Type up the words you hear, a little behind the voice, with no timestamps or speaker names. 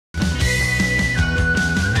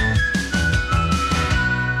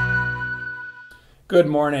Good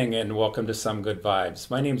morning and welcome to Some Good Vibes.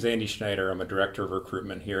 My name's Andy Schneider. I'm a director of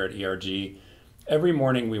recruitment here at ERG. Every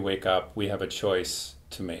morning we wake up, we have a choice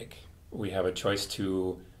to make. We have a choice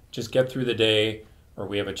to just get through the day, or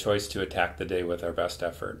we have a choice to attack the day with our best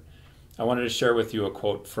effort. I wanted to share with you a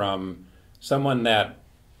quote from someone that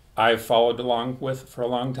I've followed along with for a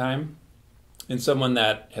long time, and someone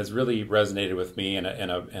that has really resonated with me in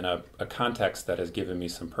a context that has given me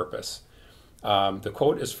some purpose. The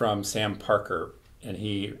quote is from Sam Parker, and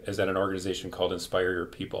he is at an organization called Inspire Your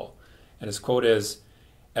People. And his quote is,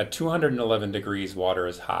 "At 211 degrees, water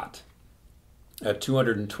is hot. At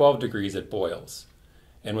 212 degrees, it boils.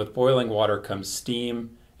 And with boiling water comes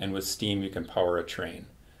steam, and with steam you can power a train.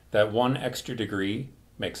 That one extra degree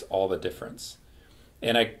makes all the difference."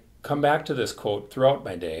 And I come back to this quote throughout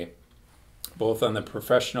my day, both on the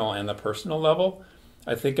professional and the personal level.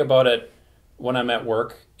 I think about it when I'm at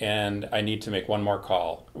work and I need to make one more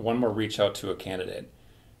call, one more reach out to a candidate.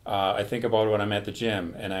 I think about it when I'm at the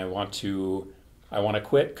gym and I want to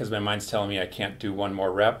quit because my mind's telling me I can't do one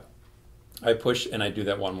more rep. I push and I do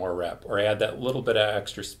that one more rep, or I add that little bit of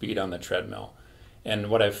extra speed on the treadmill.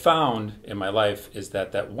 And what I've found in my life is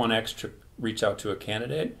that one extra reach out to a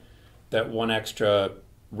candidate, that one extra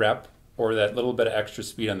rep, or that little bit of extra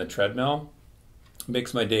speed on the treadmill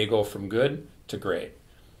makes my day go from good to great.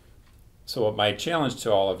 So my challenge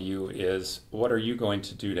to all of you is, what are you going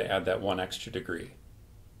to do to add that one extra degree?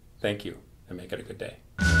 Thank you, and make it a good day.